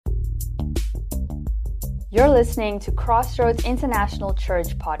You're listening to Crossroads International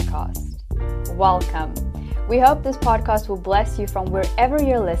Church podcast. Welcome. We hope this podcast will bless you from wherever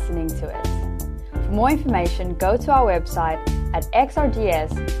you're listening to it. For more information, go to our website at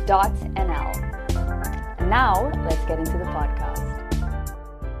xrds.nl. And now, let's get into the podcast.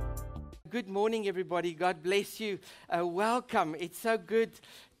 Good morning, everybody. God bless you. Welcome. It's so good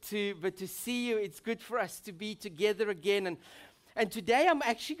to see you. It's good for us to be together again. And today I'm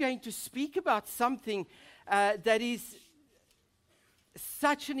actually going to speak about something that is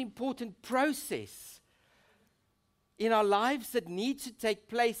such an important process in our lives that needs to take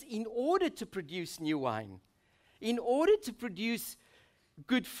place in order to produce new wine, in order to produce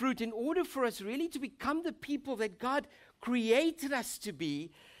good fruit, in order for us really to become the people that God created us to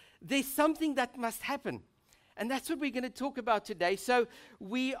be. There's something that must happen. And that's what we're going to talk about today. So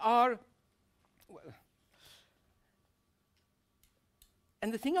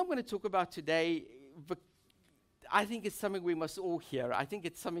and the thing I'm going to talk about today, I think it's something we must all hear. I think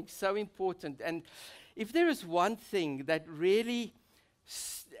it's something so important. And if there is one thing that really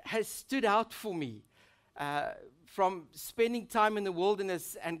has stood out for me from spending time in the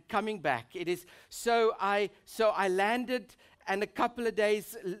wilderness and coming back, it is so I landed, and a couple of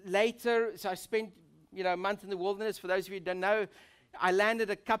days later, so I spent a month in the wilderness. For those of you who don't know, I landed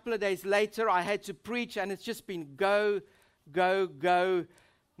a couple of days later. I had to preach, and it's just been go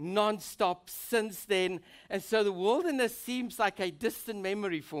non-stop since then. And so the wilderness seems like a distant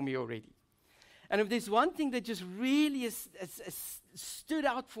memory for me already. And if there's one thing that just really has stood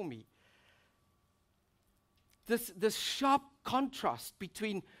out for me, this sharp contrast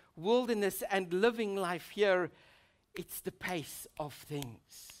between wilderness and living life here, it's the pace of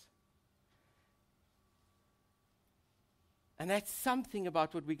things. And that's something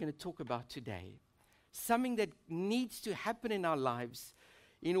about what we're going to talk about today. Something that needs to happen in our lives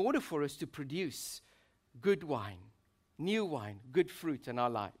in order for us to produce good wine, new wine, good fruit in our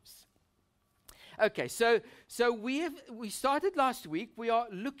lives. Okay, so we started last week. We are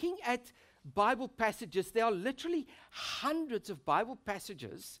looking at Bible passages. There are literally hundreds of Bible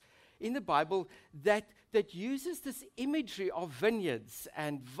passages in the Bible that uses this imagery of vineyards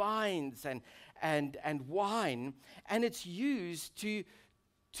and vines and wine, and it's used to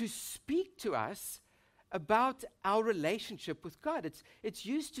speak to us about our relationship with God. It's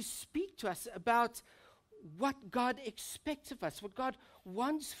used to speak to us about what God expects of us, what God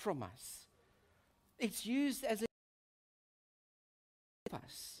wants from us. It's used as a help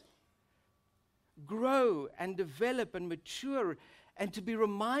us grow and develop and mature, and to be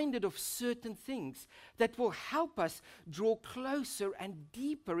reminded of certain things that will help us draw closer and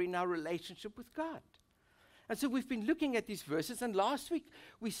deeper in our relationship with God. And so we've been looking at these verses, and last week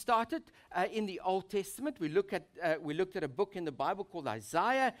we started in the Old Testament. We looked at a book in the Bible called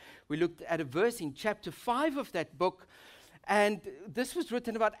Isaiah. We looked at a verse in chapter 5 of that book, and this was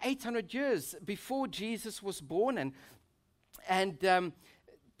written about 800 years before Jesus was born. And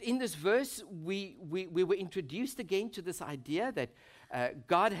in this verse, we were introduced again to this idea that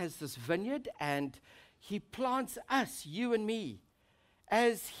God has this vineyard, and He plants us, you and me,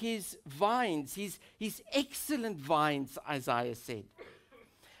 as His vines, his excellent vines, Isaiah said.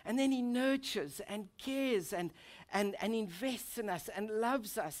 And then He nurtures and cares and invests in us and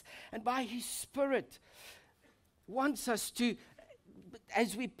loves us. And by His Spirit wants us to,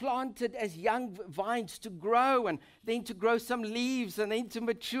 as we planted as young vines, to grow, and then to grow some leaves, and then to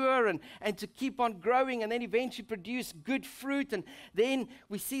mature and to keep on growing, and then eventually produce good fruit. And then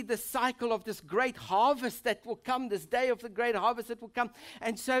we see the cycle of this great harvest that will come, this day of the great harvest that will come.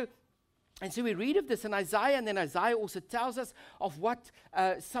 And so we read of this in Isaiah, and then Isaiah also tells us of what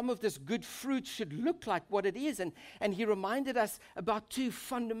some of this good fruit should look like, what it is. And he reminded us about two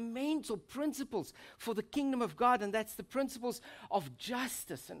fundamental principles for the kingdom of God, and that's the principles of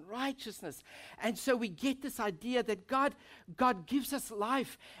justice and righteousness. And so we get this idea that God gives us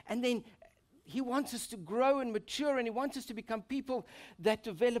life, and then He wants us to grow and mature, and He wants us to become people that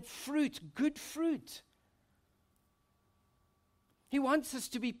develop fruit, good fruit. He wants us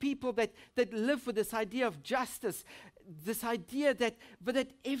to be people that live with this idea of justice, this idea that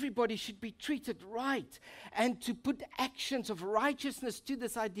everybody should be treated right, and to put actions of righteousness to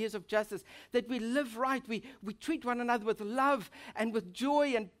these ideas of justice, that we live right, we treat one another with love and with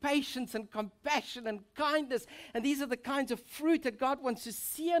joy and patience and compassion and kindness. And these are the kinds of fruit that God wants to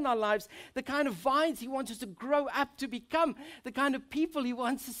see in our lives, the kind of vines He wants us to grow up to become, the kind of people He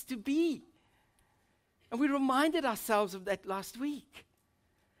wants us to be. And we reminded ourselves of that last week.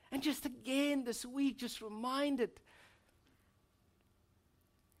 And just again this week, just reminded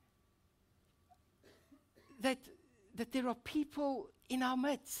that there are people in our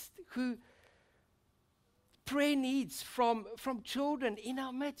midst who prayer needs from children in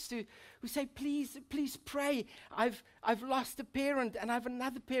our midst who say, please pray. I've lost a parent and I have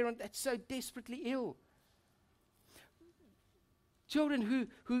another parent that's so desperately ill. Children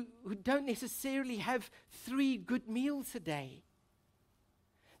who don't necessarily have 3 good meals a day.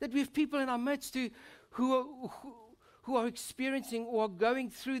 That we have people in our midst who are experiencing or are going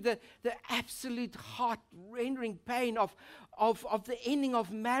through the absolute heart-rending pain of the ending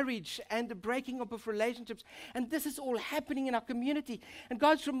of marriage and the breaking up of relationships. And this is all happening in our community. And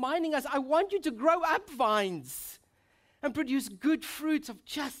God's reminding us, I want you to grow up vines and produce good fruits of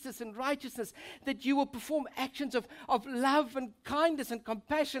justice and righteousness, that you will perform actions of love and kindness and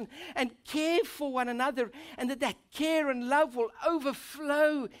compassion and care for one another, and that care and love will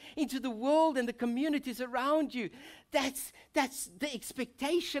overflow into the world and the communities around you. That's the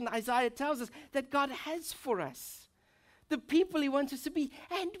expectation, Isaiah tells us, that God has for us. The people He wants us to be,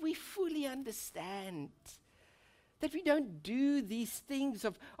 and we fully understand that we don't do these things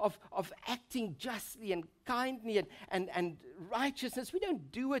of acting justly and kindly and righteousness. We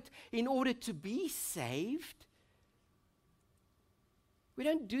don't do it in order to be saved. We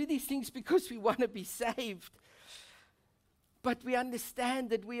don't do these things because we want to be saved. But we understand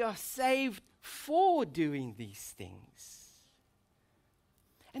that we are saved for doing these things.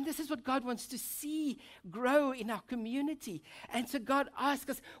 And this is what God wants to see grow in our community. And so God asks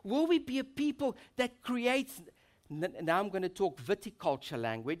us, will we be a people that creates... Now I'm going to talk viticulture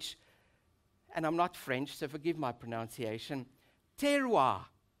language, and I'm not French, so forgive my pronunciation. Terroir,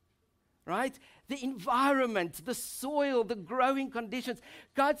 right? The environment, the soil, the growing conditions.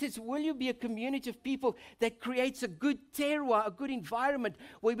 God says, will you be a community of people that creates a good terroir, a good environment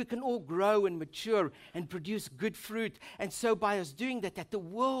where we can all grow and mature and produce good fruit? And so by us doing that the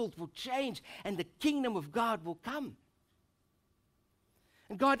world will change and the kingdom of God will come.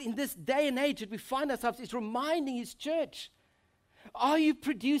 And God, in this day and age that we find ourselves, is reminding His church, are you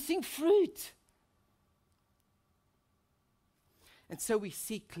producing fruit? And so we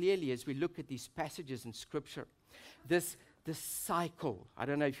see clearly as we look at these passages in Scripture, this cycle. I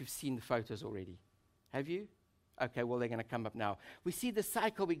don't know if you've seen the photos already. Have you? Okay, well, they're going to come up now. We see the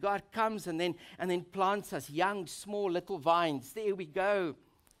cycle where God comes and then plants us young, small, little vines. There we go.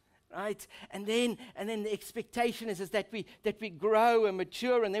 Right? And then the expectation is that we grow and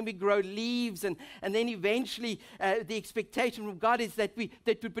mature, and then we grow leaves, and then eventually the expectation from God is that we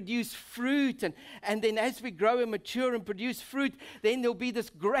produce fruit, and then as we grow and mature and produce fruit, then there'll be this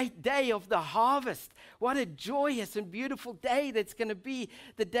great day of the harvest. What a joyous and beautiful day that's going to be,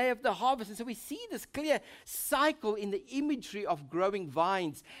 the day of the harvest. And so we see this clear cycle in the imagery of growing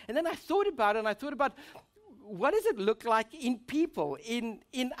vines. And then I thought about what does it look like in people, in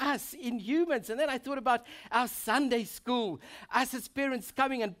us, in humans? And then I thought about our Sunday school, us as parents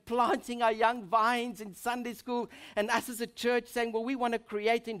coming and planting our young vines in Sunday school, and us as a church saying, well, we want to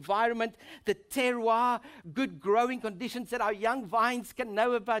create environment, the terroir, good growing conditions that our young vines can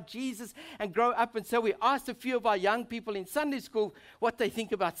know about Jesus and grow up. And so we asked a few of our young people in Sunday school what they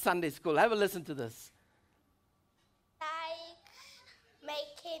think about Sunday school. Have a listen to this. Like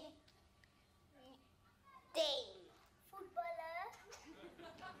making footballer,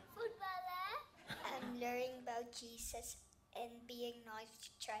 and learning about Jesus and being nice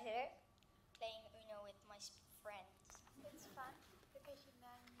to each other. Playing Uno with my friends. It's fun because you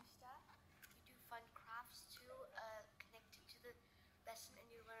learn new stuff. You do fun crafts too, connected to the lesson,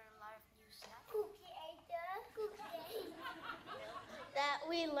 and you learn a lot of new stuff. That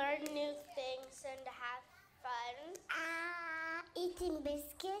we learn new things and have fun. Eating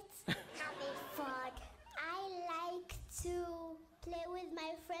biscuits, having fun. I like to play with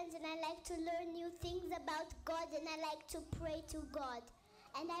my friends, and I like to learn new things about God, and I like to pray to God,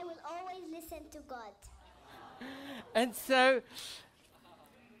 and I will always listen to God. And so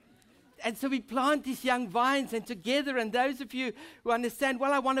we plant these young vines, and together, and those of you who understand,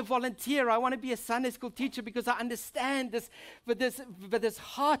 well, I want to volunteer, I want to be a Sunday school teacher because I understand this, for this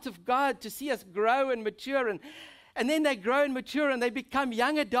heart of God to see us grow and mature, and then they grow and mature and they become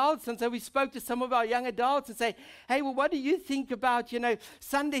young adults. And so we spoke to some of our young adults and say, hey, well, what do you think about,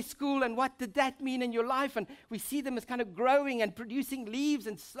 Sunday school, and what did that mean in your life? And we see them as kind of growing and producing leaves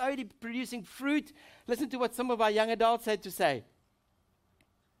and slowly producing fruit. Listen to what some of our young adults had to say.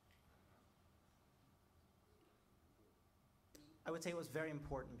 I would say it was very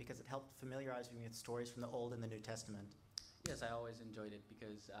important because it helped familiarize me with stories from the Old and the New Testament. Yes, I always enjoyed it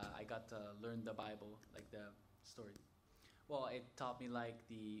because I got to learn the Bible, like the story. Well, it taught me like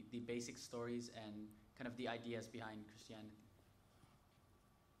the basic stories and kind of the ideas behind Christianity.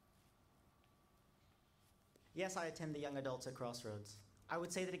 Yes, I attend the young adults at Crossroads. I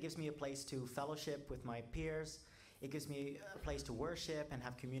would say that it gives me a place to fellowship with my peers. It gives me a place to worship and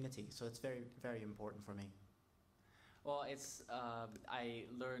have community. So it's very, very important for me. Well, it's I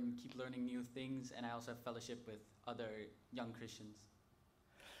keep learning new things, and I also have fellowship with other young Christians.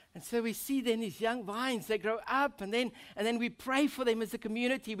 And so we see then these young vines, they grow up, and then we pray for them as a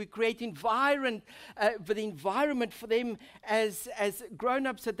community. We create the environment for them as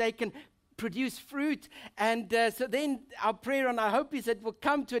grown-ups so they can produce fruit. And so then our prayer and our hope is that we'll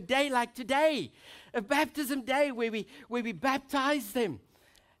come to a day like today, a baptism day where we baptize them.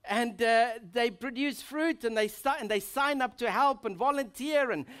 And they produce fruit, and they sign up to help and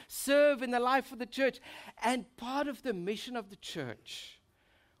volunteer and serve in the life of the church. And part of the mission of the church,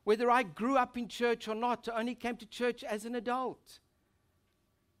 whether I grew up in church or not, I only came to church as an adult.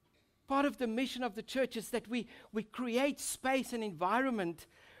 Part of the mission of the church is that we create space and environment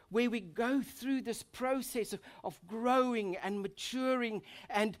where we go through this process of growing and maturing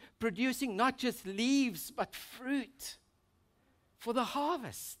and producing not just leaves but fruit for the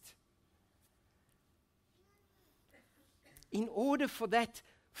harvest. In order for that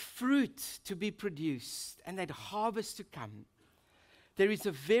fruit to be produced and that harvest to come, there is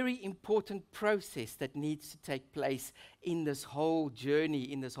a very important process that needs to take place in this whole journey,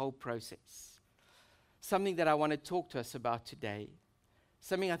 in this whole process. Something that I want to talk to us about today.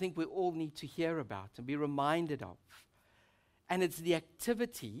 Something I think we all need to hear about and be reminded of. And it's the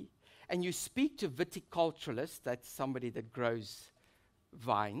activity, and you speak to viticulturalists, that's somebody that grows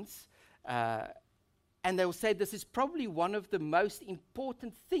vines, and they will say this is probably one of the most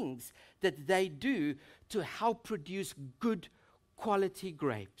important things that they do to help produce good quality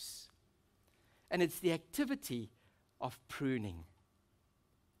grapes. And it's the activity of pruning.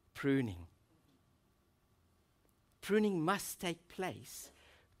 Pruning. Pruning must take place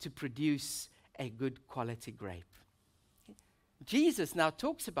to produce a good quality grape. Jesus now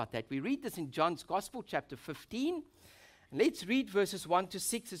talks about that. We read this in John's Gospel, chapter 15. Let's read verses 1 to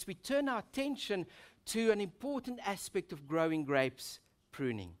 6 as we turn our attention to an important aspect of growing grapes,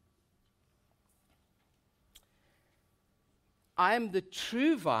 pruning. I am the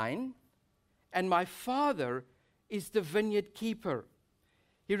true vine, and my Father is the vineyard keeper.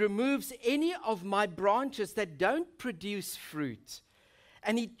 He removes any of my branches that don't produce fruit,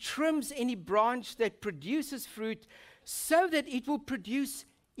 and he trims any branch that produces fruit so that it will produce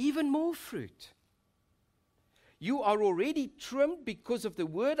even more fruit. You are already trimmed because of the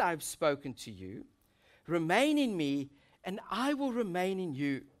word I have spoken to you. Remain in me, and I will remain in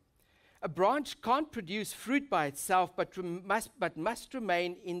you. A branch can't produce fruit by itself, but must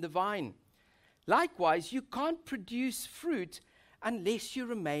remain in the vine. Likewise, you can't produce fruit unless you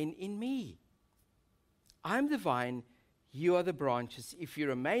remain in me. I am the vine, you are the branches. If you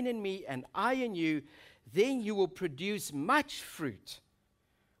remain in me and I in you, then you will produce much fruit.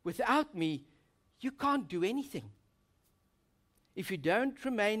 Without me, you can't do anything. If you don't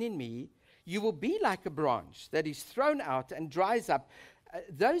remain in me, you will be like a branch that is thrown out and dries up.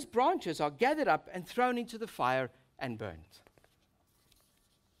 Those branches are gathered up and thrown into the fire and burnt.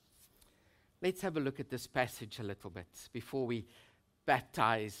 Let's have a look at this passage a little bit before we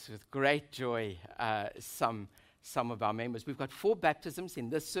baptize with great joy some of our members. We've got 4 baptisms in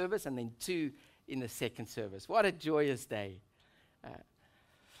this service and then 2 in the second service. What a joyous day.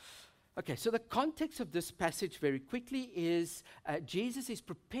 Okay, so the context of this passage very quickly is Jesus is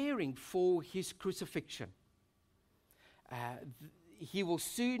preparing for his crucifixion. He will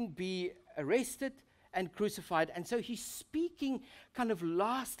soon be arrested and crucified. And so he's speaking kind of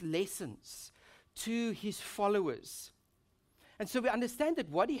last lessons to his followers. And so we understand that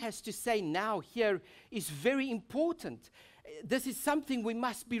what he has to say now here is very important. This is something we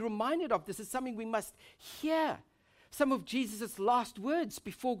must be reminded of. This is something we must hear. Some of Jesus' last words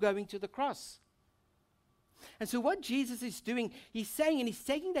before going to the cross. And so what Jesus is doing, he's saying, and he's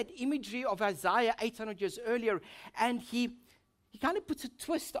taking that imagery of Isaiah 800 years earlier, and he kind of puts a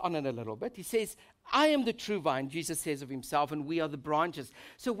twist on it a little bit. He says, I am the true vine, Jesus says of himself, and we are the branches.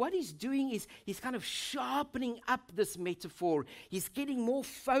 So what he's doing is he's kind of sharpening up this metaphor. He's getting more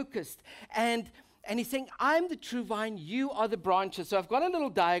focused, and he's saying, I'm the true vine, you are the branches. So I've got a little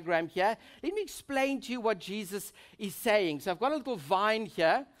diagram here. Let me explain to you what Jesus is saying. So I've got a little vine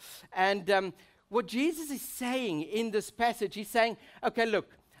here, and what Jesus is saying in this passage, he's saying, okay, look,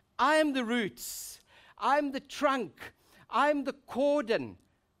 I am the roots, I'm the trunk, I'm the cordon,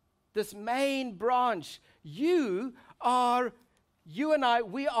 this main branch. You and I,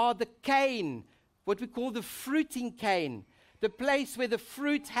 we are the cane, what we call the fruiting cane. the place where the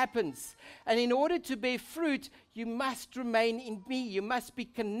fruit happens. And in order to bear fruit, you must remain in me. You must be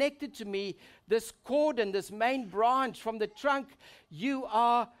connected to me. This cord and this main branch from the trunk, you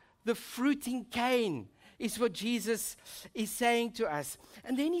are the fruiting cane, is what Jesus is saying to us.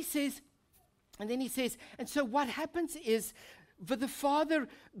 And then he says, and so what happens is, the Father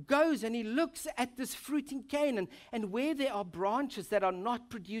goes and he looks at this fruiting cane, and where there are branches that are not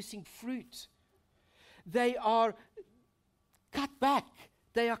producing fruit, they are cut back,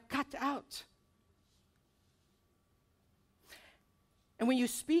 they are cut out. And when you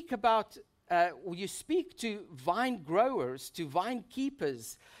speak about, or you speak to vine growers, to vine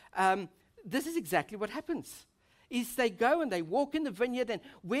keepers, this is exactly what happens. Is they go and they walk in the vineyard, and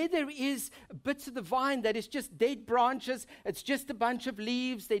where there is bits of the vine that is just dead branches, it's just a bunch of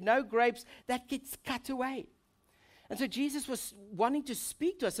leaves, there are no grapes, that gets cut away. And so Jesus was wanting to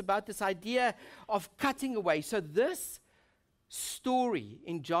speak to us about this idea of cutting away. So this story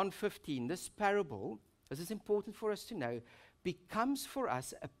in John 15, this parable, this is important for us to know, becomes for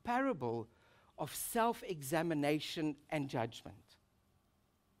us a parable of self-examination and judgment.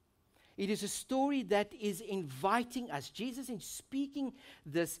 It is a story that is inviting us. Jesus, in speaking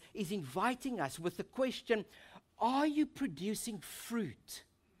this, is inviting us with the question, are you producing fruit?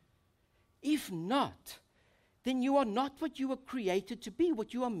 If not, then you are not what you were created to be,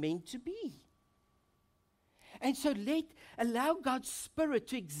 what you are meant to be. And so allow God's Spirit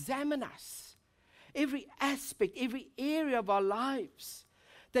to examine us. Every aspect, every area of our lives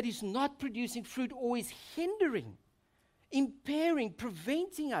that is not producing fruit or is hindering, impairing,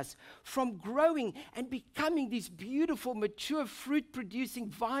 preventing us from growing and becoming these beautiful, mature, fruit-producing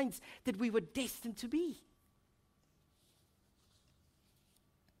vines that we were destined to be.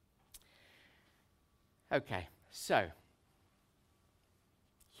 Okay, so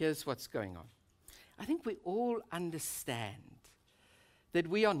here's what's going on. I think we all understand that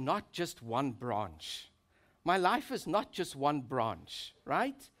we are not just one branch. My life is not just one branch,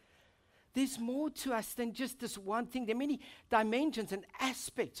 right? There's more to us than just this one thing. There are many dimensions and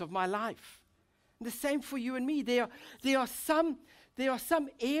aspects of my life. And the same for you and me. There are some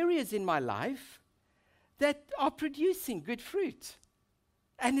areas in my life that are producing good fruit.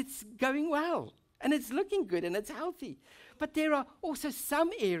 And it's going well. And it's looking good and it's healthy. But there are also some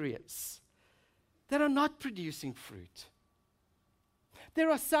areas that are not producing fruit.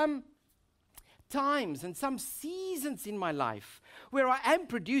 There are some times and some seasons in my life where I am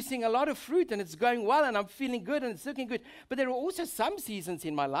producing a lot of fruit and it's going well and I'm feeling good and it's looking good. But there are also some seasons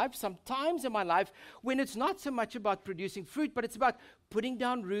in my life, some times in my life when it's not so much about producing fruit, but it's about putting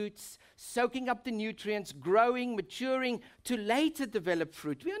down roots, soaking up the nutrients, growing, maturing to later develop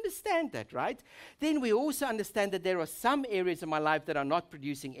fruit. We understand that, right? Then we also understand that there are some areas of my life that are not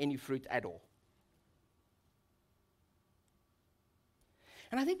producing any fruit at all.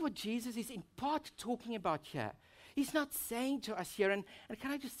 And I think what Jesus is in part talking about here, he's not saying to us here, and can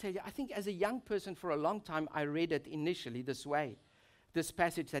I just tell you, I think as a young person for a long time, I read it initially this way. This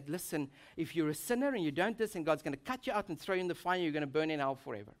passage that, listen, if you're a sinner and you don't this, and God's going to cut you out and throw you in the fire, you're going to burn in hell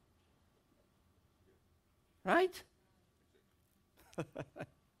forever. Right?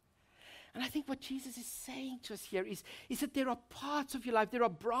 And I think what Jesus is saying to us here is that there are parts of your life, there are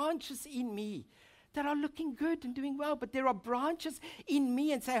branches in me that are looking good and doing well, but there are branches in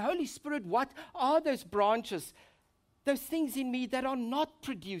me, and say, Holy Spirit, what are those branches, those things in me that are not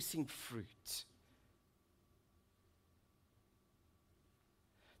producing fruit?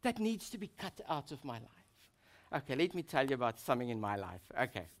 That needs to be cut out of my life. Okay, let me tell you about something in my life.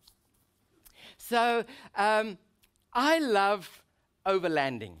 Okay. So, I love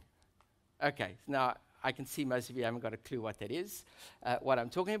overlanding. Okay, now I can see most of you haven't got a clue what that is, what I'm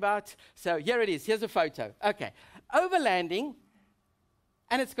talking about. So here it is. Here's a photo. Okay. Overlanding,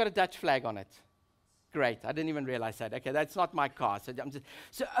 and it's got a Dutch flag on it. Great. I didn't even realize that. Okay, that's not my car.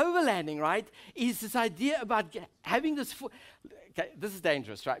 So overlanding, right, is this idea about having this... Okay, this is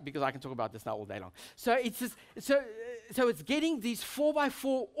dangerous, right? Because I can talk about this now all day long. So it's this, so it's getting these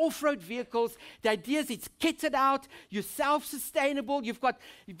 4x4 off-road vehicles. The idea is it's kitted out. You're self-sustainable. You've got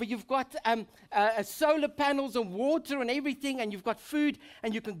solar panels and water and everything, and you've got food,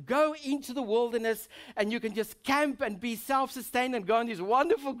 and you can go into the wilderness, and you can just camp and be self-sustained and go on these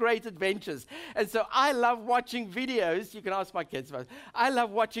wonderful, great adventures. And so I love watching videos. You can ask my kids about it. I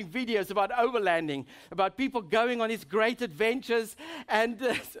love watching videos about overlanding, about people going on these great adventures. And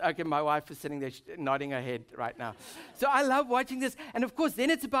okay, my wife is sitting there nodding her head right now. So I love watching this. And of course,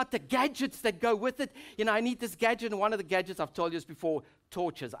 then it's about the gadgets that go with it. You know, I need this gadget. And one of the gadgets, I've told you this before,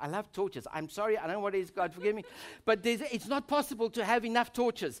 torches. I love torches. I'm sorry, I don't know what it is, God forgive me. But it's not possible to have enough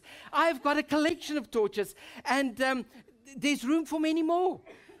torches. I've got a collection of torches. And there's room for many more.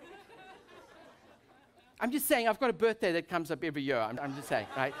 I'm just saying, I've got a birthday that comes up every year. I'm just saying,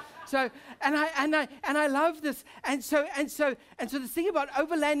 right? So, and I love this. And so the thing about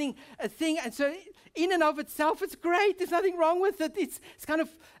overlanding a thing, and so in and of itself, it's great. There's nothing wrong with it. It's kind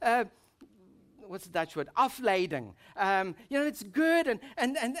of, what's the Dutch word? Afleiding. It's good,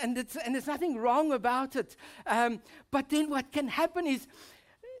 and there's nothing wrong about it. But then what can happen is,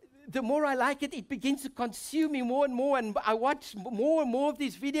 the more I like it, it begins to consume me more and more, and I watch more and more of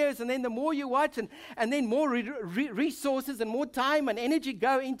these videos, and then the more you watch, and then more resources and more time and energy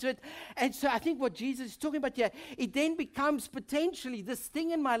go into it. And so I think what Jesus is talking about here, it then becomes potentially this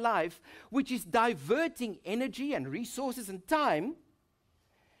thing in my life which is diverting energy and resources and time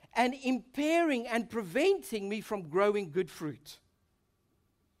and impairing and preventing me from growing good fruit.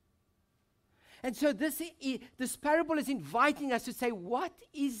 And so this parable is inviting us to say, what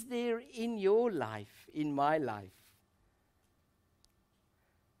is there in your life, in my life,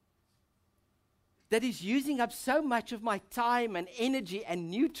 that is using up so much of my time and energy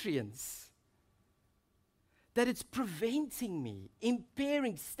and nutrients that it's preventing me,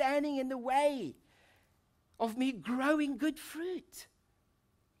 impairing, standing in the way of me growing good fruit?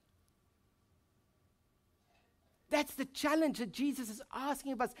 That's the challenge that Jesus is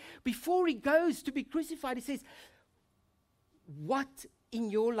asking of us. Before he goes to be crucified, he says, what in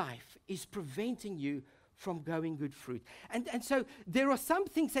your life is preventing you from growing good fruit? And so there are some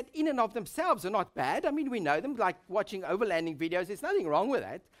things that in and of themselves are not bad. I mean, we know them, like watching overlanding videos. There's nothing wrong with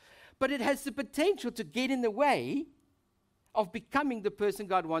that. But it has the potential to get in the way of becoming the person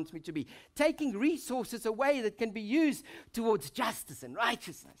God wants me to be. Taking resources away that can be used towards justice and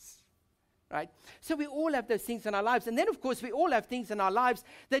righteousness. Right? So we all have those things in our lives. And then, of course, we all have things in our lives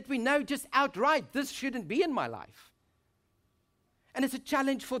that we know just outright, this shouldn't be in my life. And it's a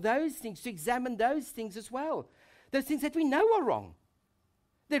challenge for those things, to examine those things as well. Those things that we know are wrong.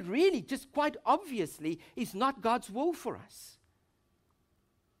 That really, just quite obviously, is not God's will for us.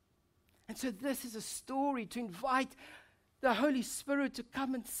 And so this is a story to invite the Holy Spirit to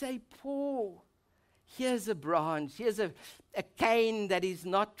come and say, Paul, here's a branch, here's a cane that is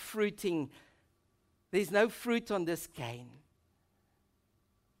not fruiting. There's no fruit on this cane.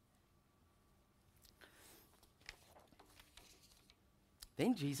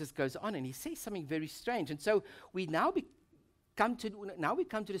 Then Jesus goes on and he says something very strange. And so we now come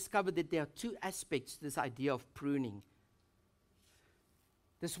to discover that there are two aspects to this idea of pruning.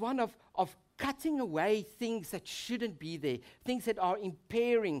 This one of cutting away things that shouldn't be there, things that are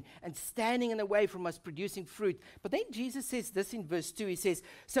impairing and standing in the way from us producing fruit. But then Jesus says this in verse 2. He says,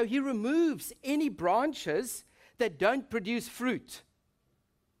 so he removes any branches that don't produce fruit.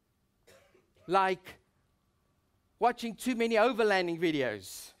 Like watching too many overlanding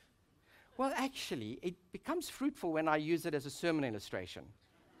videos. Well, actually, it becomes fruitful when I use it as a sermon illustration.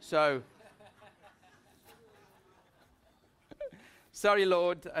 So... sorry,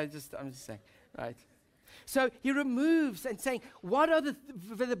 Lord, I'm just saying, right? So he removes and saying, what are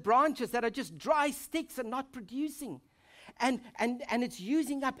the branches that are just dry sticks and not producing? And it's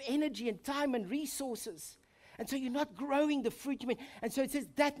using up energy and time and resources. And so you're not growing the fruit you mean. And so it says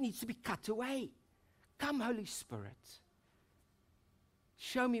that needs to be cut away. Come, Holy Spirit.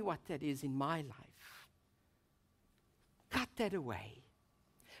 Show me what that is in my life. Cut that away.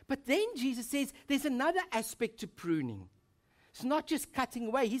 But then Jesus says there's another aspect to pruning. It's not just cutting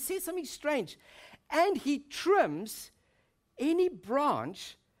away. He says something strange. And he trims any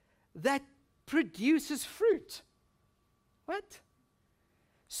branch that produces fruit. What?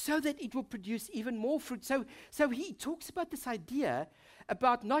 So that it will produce even more fruit. So he talks about this idea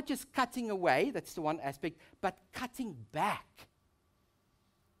about not just cutting away, that's the one aspect, but cutting back.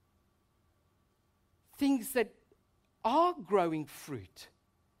 Things that are growing fruit.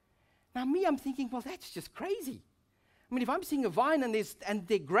 Now I'm thinking, well, that's just crazy. I mean, if I'm seeing a vine and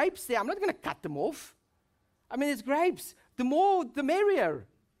there are grapes there, I'm not going to cut them off. I mean, there's grapes. The more, the merrier.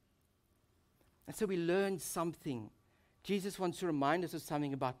 And so we learn something. Jesus wants to remind us of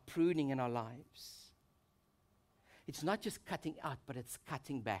something about pruning in our lives. It's not just cutting out, but it's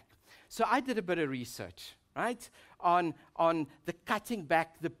cutting back. So I did a bit of research, right, on the cutting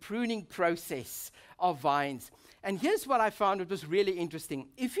back, the pruning process of vines. And here's what I found, it was really interesting.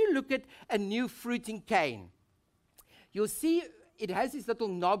 If you look at a new fruiting cane, you'll see it has these little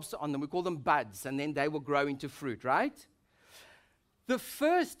knobs on them. We call them buds, and then they will grow into fruit, right? The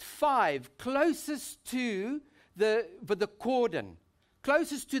first 5 closest to the cordon,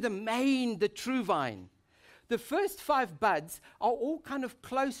 closest to the true vine, the first 5 buds are all kind of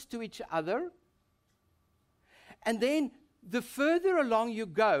close to each other. And then the further along you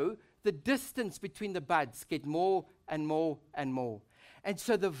go, the distance between the buds get more and more and more. And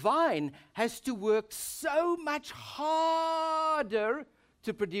so the vine has to work so much harder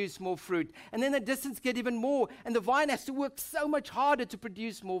to produce more fruit. And then the distance get even more, and the vine has to work so much harder to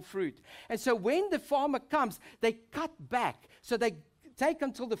produce more fruit. And so when the farmer comes, they cut back. So they take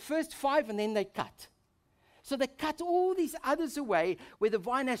until the first 5, and then they cut. So they cut all these others away where the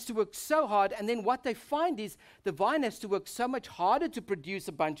vine has to work so hard, and then what they find is the vine has to work so much harder to produce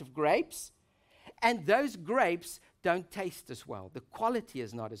a bunch of grapes, and those grapes don't taste as well. The quality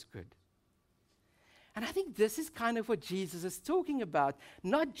is not as good. And I think this is kind of what Jesus is talking about,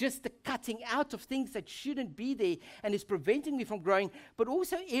 not just the cutting out of things that shouldn't be there and is preventing me from growing, but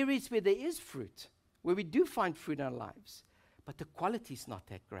also areas where there is fruit, where we do find fruit in our lives, but the quality is not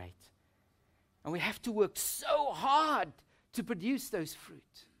that great. And we have to work so hard to produce those fruit.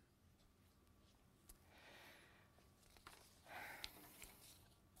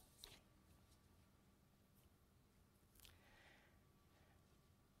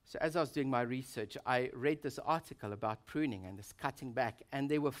 So as I was doing my research, I read this article about pruning and this cutting back, and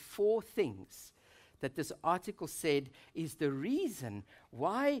there were 4 things that this article said is the reason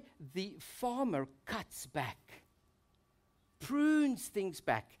why the farmer cuts back, prunes things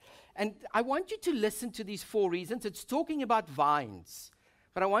back. And I want you to listen to these 4 reasons. It's talking about vines,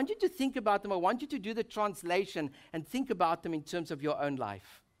 but I want you to think about them. I want you to do the translation and think about them in terms of your own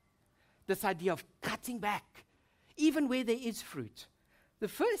life. This idea of cutting back, even where there is fruit. The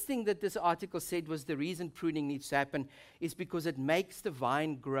first thing that this article said was the reason pruning needs to happen is because it makes the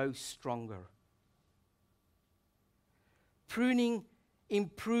vine grow stronger. Pruning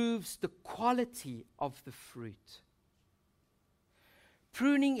improves the quality of the fruit.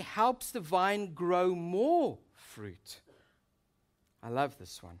 Pruning helps the vine grow more fruit. I love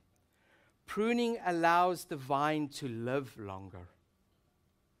this one. Pruning allows the vine to live longer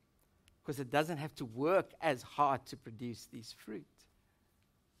because it doesn't have to work as hard to produce these fruit.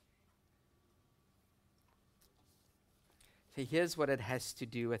 So here's what it has to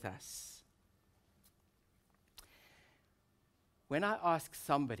do with us. When I ask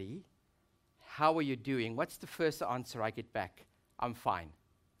somebody, how are you doing? What's the first answer I get back? I'm fine.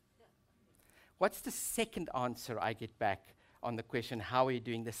 What's the second answer I get back on the question, how are you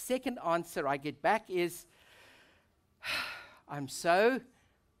doing? The second answer I get back is, I'm so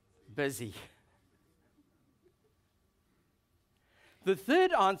busy. The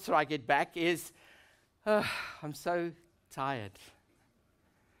third answer I get back is, I'm so tired.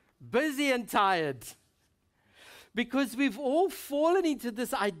 Busy and tired. Because we've all fallen into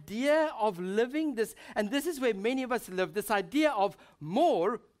this idea of living this, and this is where many of us live, this idea of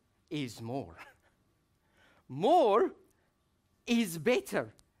more is more. More is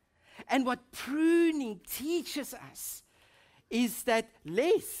better. And what pruning teaches us is that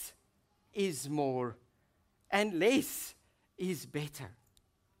less is more and less is better.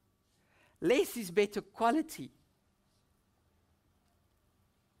 Less is better quality.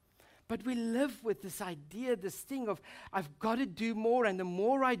 But we live with this idea, this thing of, I've got to do more, and the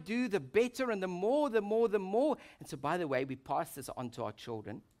more I do, the better, and the more. And so, by the way, we pass this on to our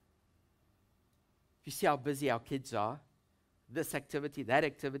children. You see how busy our kids are. This activity, that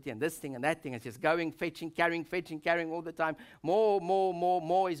activity, and this thing and that thing. It's just going, fetching, carrying all the time.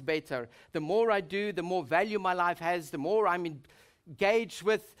 More is better. The more I do, the more value my life has. The more I'm engaged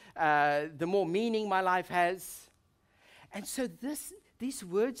with, the more meaning my life has. And so these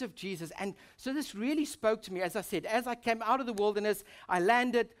words of Jesus, and so this really spoke to me. As I said, as I came out of the wilderness, I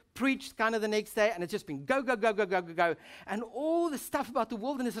landed, preached kind of the next day, and it's just been go. And all the stuff about the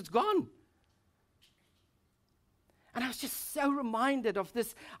wilderness, it's gone. And I was just so reminded of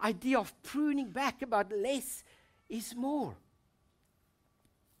this idea of pruning back, about less is more.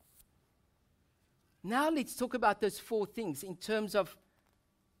 Now let's talk about those 4 things in terms of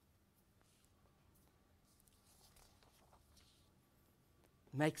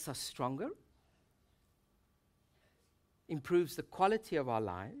makes us stronger, improves the quality of our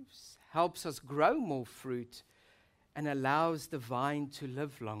lives, helps us grow more fruit, and allows the vine to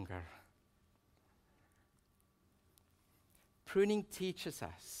live longer. Pruning teaches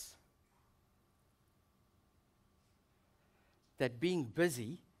us that being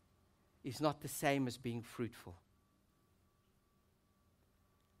busy is not the same as being fruitful.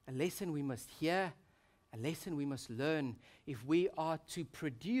 A lesson we must hear, a lesson we must learn if we are to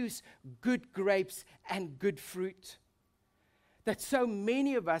produce good grapes and good fruit. That so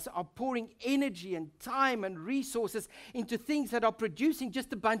many of us are pouring energy and time and resources into things that are producing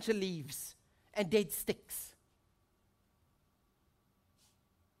just a bunch of leaves and dead sticks.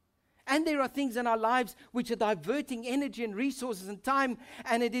 And there are things in our lives which are diverting energy and resources and time,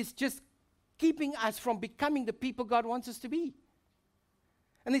 and it is just keeping us from becoming the people God wants us to be.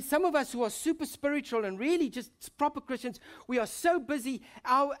 And there's some of us who are super spiritual and really just proper Christians. We are so busy.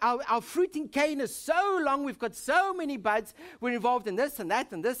 Our fruiting cane is so long. We've got so many buds. We're involved in this and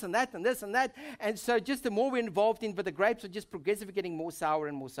that and this and that and this and that. And so just the more we're involved in, but the grapes are just progressively getting more sour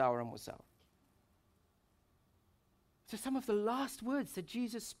and more sour and more sour. So some of the last words that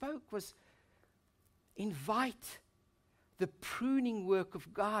Jesus spoke was, invite the pruning work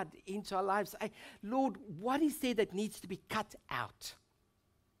of God into our lives. Lord, what is there that needs to be cut out?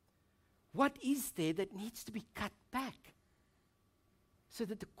 What is there that needs to be cut back so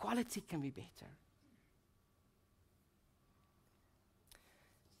that the quality can be better?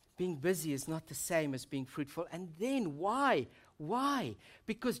 Being busy is not the same as being fruitful. And then why? Why?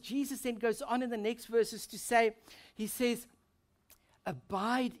 Because Jesus then goes on in the next verses to say, he says,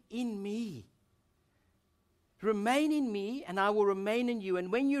 abide in me. Remain in me, and I will remain in you.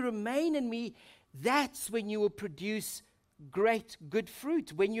 And when you remain in me, that's when you will produce great, good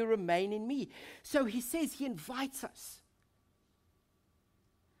fruit, when you remain in me. So he says, he invites us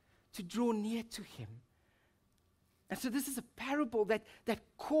to draw near to him. And so this is a parable that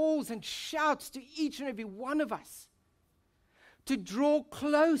calls and shouts to each and every one of us to draw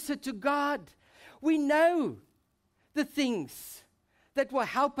closer to God. We know the things that will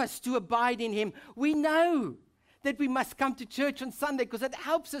help us to abide in him. We know that we must come to church on Sunday because it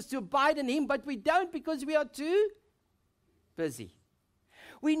helps us to abide in him, but we don't because we are too busy.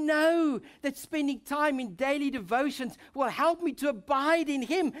 We know that spending time in daily devotions will help me to abide in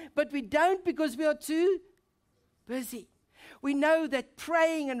him, but we don't because we are too busy. We know that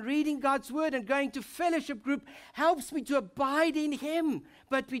praying and reading God's word and going to fellowship group helps me to abide in him,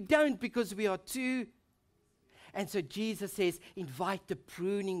 but we don't because we are too. And so Jesus says, invite the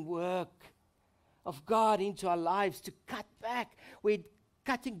pruning work of God into our lives to cut back where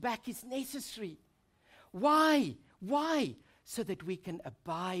cutting back is necessary. Why? Why? So that we can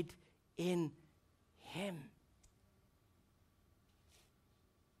abide in him.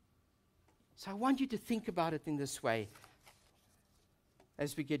 So I want you to think about it in this way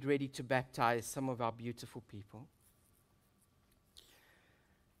as we get ready to baptize some of our beautiful people.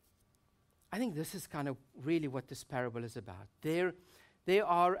 I think this is kind of really what this parable is about. There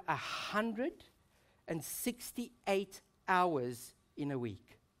are 168 hours in a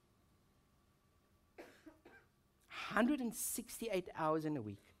week. 168 hours in a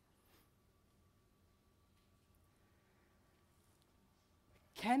week.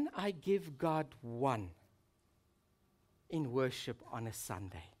 Can I give God one in worship on a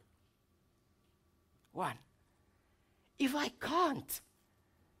Sunday? One. If I can't,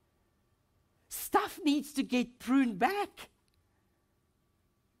 stuff needs to get pruned back.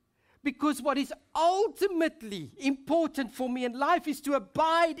 Because what is ultimately important for me in life is to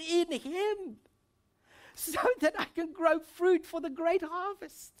abide in him, so that I can grow fruit for the great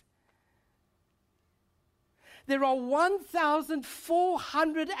harvest. There are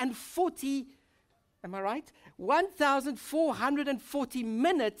 1,440, am I right? 1,440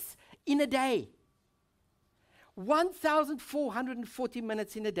 minutes in a day. 1,440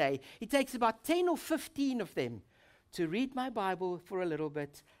 minutes in a day. It takes about 10 or 15 of them to read my Bible for a little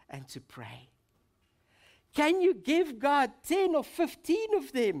bit and to pray. Can you give God 10 or 15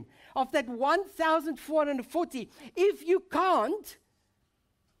 of them, of that 1,440? If you can't,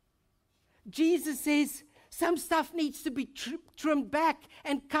 Jesus says some stuff needs to be trimmed back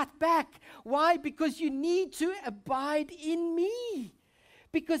and cut back. Why? Because you need to abide in me.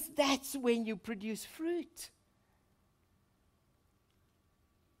 Because that's when you produce fruit.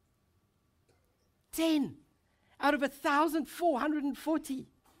 10 out of 1,440.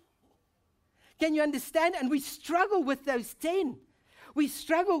 Can you understand? And we struggle with those 10. We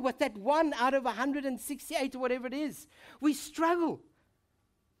struggle with that 1 out of 168 or whatever it is. We struggle.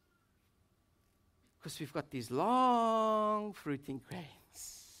 Because we've got these long fruiting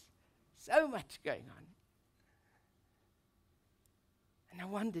grains. So much going on. And I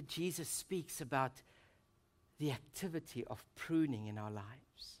wonder, Jesus speaks about the activity of pruning in our lives.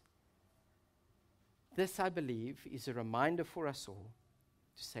 This, I believe, is a reminder for us all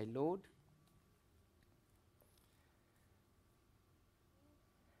to say, Lord,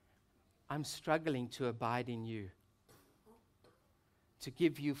 I'm struggling to abide in you, to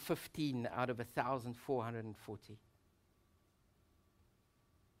give you 15 out of 1,440.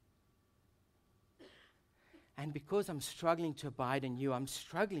 And because I'm struggling to abide in you, I'm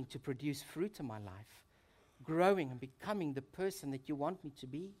struggling to produce fruit in my life, growing and becoming the person that you want me to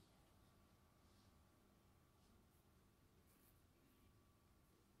be.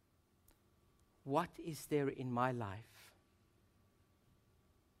 what is there in my life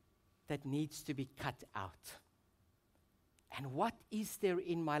that needs to be cut out? And what is there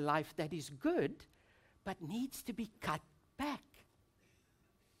in my life that is good but needs to be cut back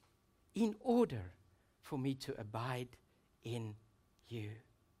in order for me to abide in you?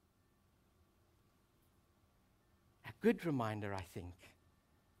 A good reminder, I think,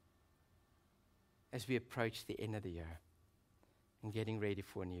 as we approach the end of the year and getting ready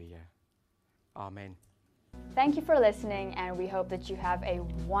for a new year. Amen. Thank you for listening, and we hope that you have a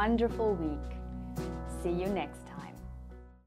wonderful week. See you next time.